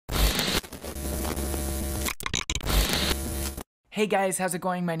Hey guys, how's it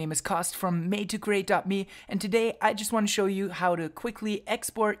going? My name is Cost from MadeToCreate.me, and today I just want to show you how to quickly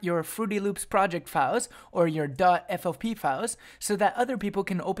export your Fruity Loops project files or your .flp files so that other people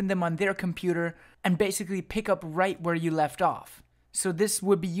can open them on their computer and basically pick up right where you left off. So this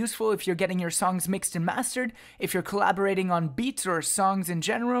would be useful if you're getting your songs mixed and mastered, if you're collaborating on beats or songs in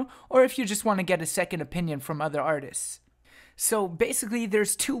general, or if you just want to get a second opinion from other artists. So basically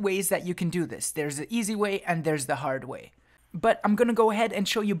there's two ways that you can do this. There's the easy way and there's the hard way. But I'm going to go ahead and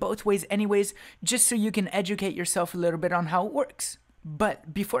show you both ways anyways, just so you can educate yourself a little bit on how it works.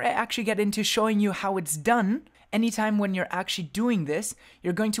 But before I actually get into showing you how it's done, anytime when you're actually doing this,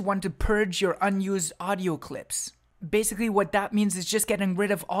 you're going to want to purge your unused audio clips. Basically what that means is just getting rid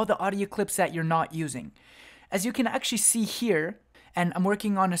of all the audio clips that you're not using. As you can actually see here, and I'm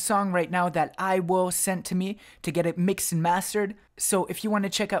working on a song right now that I will sent to me to get it mixed and mastered. So if you want to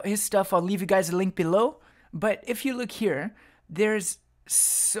check out his stuff, I'll leave you guys a link below. But if you look here, there's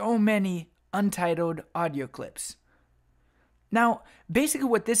so many untitled audio clips. Now, basically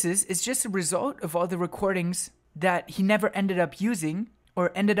what this is just a result of all the recordings that he never ended up using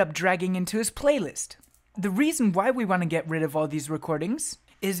or ended up dragging into his playlist. The reason why we want to get rid of all these recordings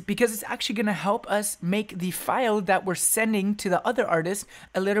is because it's actually going to help us make the file that we're sending to the other artist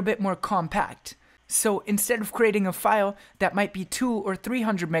a little bit more compact. So instead of creating a file that might be 200 or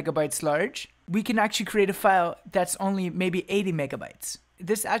 300 megabytes large, we can actually create a file that's only maybe 80 megabytes.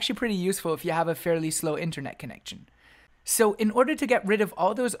 This is actually pretty useful if you have a fairly slow internet connection. So in order to get rid of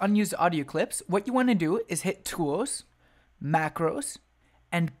all those unused audio clips, what you want to do is hit Tools, Macros,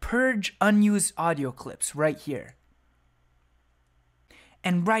 and Purge Unused Audio Clips right here.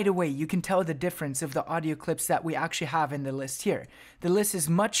 And right away, you can tell the difference of the audio clips that we actually have in the list here. The list is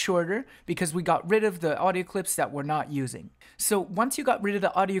much shorter because we got rid of the audio clips that we're not using. So once you got rid of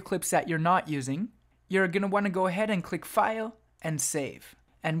the audio clips that you're not using, you're going to want to go ahead and click File and Save.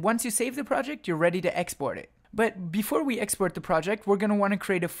 And once you save the project, you're ready to export it. But before we export the project, we're going to want to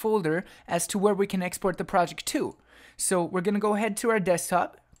create a folder as to where we can export the project to. So we're going to go ahead to our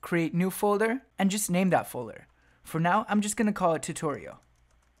desktop, create new folder, and just name that folder. For now, I'm just going to call it Tutorial.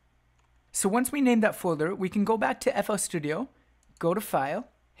 So once we name that folder, we can go back to FL Studio, go to File,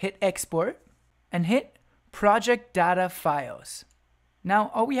 hit Export, and hit Project Data Files. Now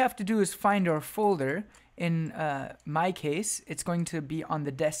all we have to do is find our folder. In my case, it's going to be on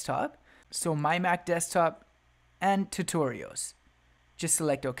the desktop. So my Mac desktop and tutorials. Just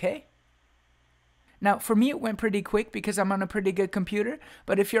select OK. Now for me it went pretty quick because I'm on a pretty good computer,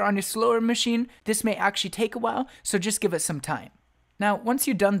 but if you're on a slower machine, this may actually take a while, so just give it some time. Now, once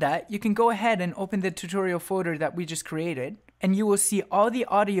you've done that, you can go ahead and open the tutorial folder that we just created, and you will see all the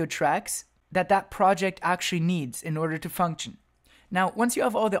audio tracks that project actually needs in order to function. Now, once you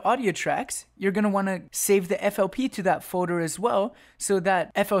have all the audio tracks, you're going to want to save the FLP to that folder as well, so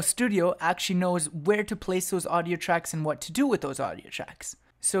that FL Studio actually knows where to place those audio tracks and what to do with those audio tracks.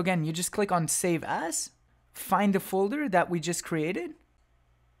 So again, you just click on Save As, find the folder that we just created,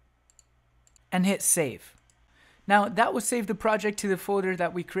 and hit Save. Now that will save the project to the folder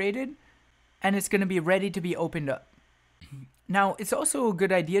that we created, and it's going to be ready to be opened up. Now it's also a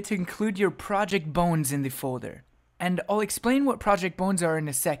good idea to include your project bones in the folder, and I'll explain what project bones are in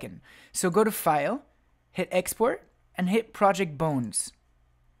a second. So go to File, hit Export, and hit Project Bones.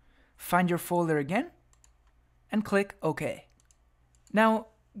 Find your folder again, and click OK. Now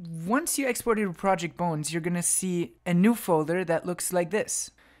once you exported your project bones, you're going to see a new folder that looks like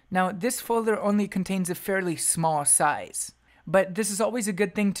this. Now, this folder only contains a fairly small size, but this is always a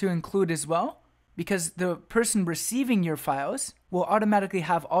good thing to include as well, because the person receiving your files will automatically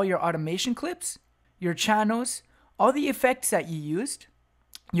have all your automation clips, your channels, all the effects that you used,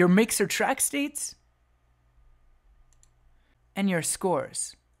 your mixer track states, and your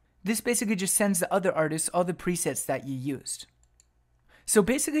scores. This basically just sends the other artists all the presets that you used. So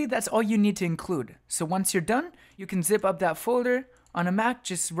basically that's all you need to include. So once you're done, you can zip up that folder. On a Mac,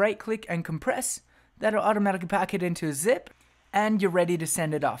 just right click and compress. That'll automatically pack it into a zip, and you're ready to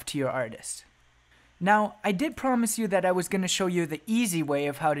send it off to your artist. Now, I did promise you that I was going to show you the easy way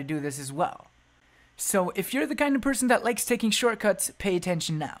of how to do this as well. So if you're the kind of person that likes taking shortcuts, pay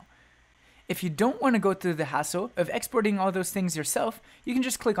attention now. If you don't want to go through the hassle of exporting all those things yourself, you can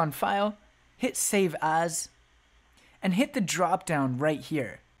just click on File, hit Save As, and hit the drop down right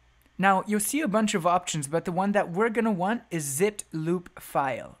here. Now, you'll see a bunch of options, but the one that we're going to want is zipped loop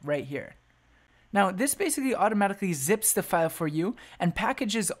file right here. Now, this basically automatically zips the file for you and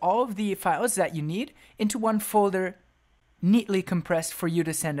packages all of the files that you need into one folder, neatly compressed for you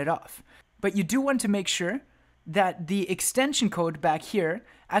to send it off. But you do want to make sure that the extension code back here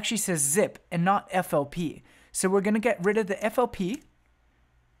actually says zip and not FLP. So we're going to get rid of the FLP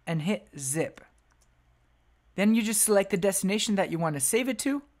and hit zip. Then you just select the destination that you want to save it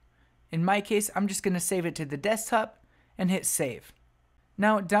to. In my case, I'm just going to save it to the desktop and hit save.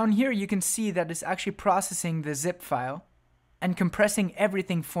 Now down here you can see that it's actually processing the zip file and compressing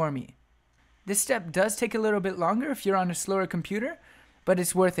everything for me. This step does take a little bit longer if you're on a slower computer, but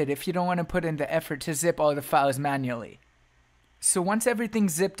it's worth it if you don't want to put in the effort to zip all the files manually. So once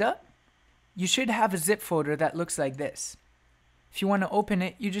everything's zipped up, you should have a zip folder that looks like this. If you want to open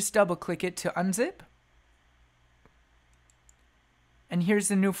it, you just double click it to unzip. And here's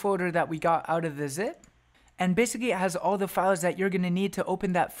the new folder that we got out of the zip. And basically it has all the files that you're going to need to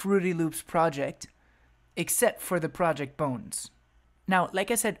open that Fruity Loops project, except for the project bones. Now,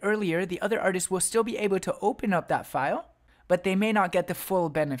 like I said earlier, the other artists will still be able to open up that file, but they may not get the full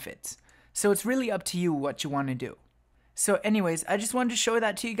benefits. So it's really up to you what you want to do. So anyways, I just wanted to show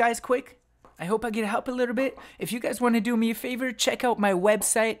that to you guys quick. I hope I could help a little bit. If you guys want to do me a favor, check out my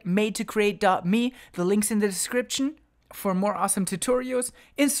website, madetocreate.me. The link's in the description for more awesome tutorials,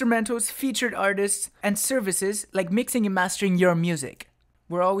 instrumentals, featured artists, and services like mixing and mastering your music.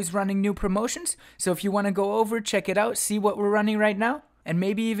 We're always running new promotions, so if you want to go over, check it out, see what we're running right now, and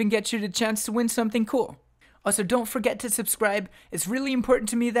maybe even get you the chance to win something cool. Also, don't forget to subscribe. It's really important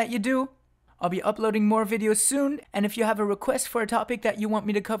to me that you do. I'll be uploading more videos soon, and if you have a request for a topic that you want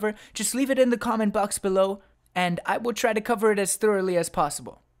me to cover, just leave it in the comment box below, and I will try to cover it as thoroughly as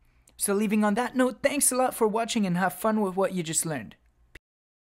possible. So leaving on that note, thanks a lot for watching and have fun with what you just learned.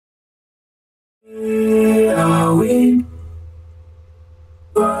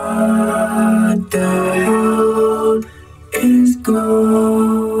 What the hell is going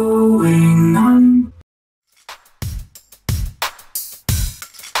on?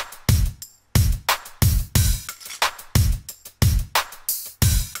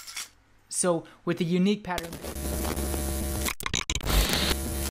 So with a unique pattern.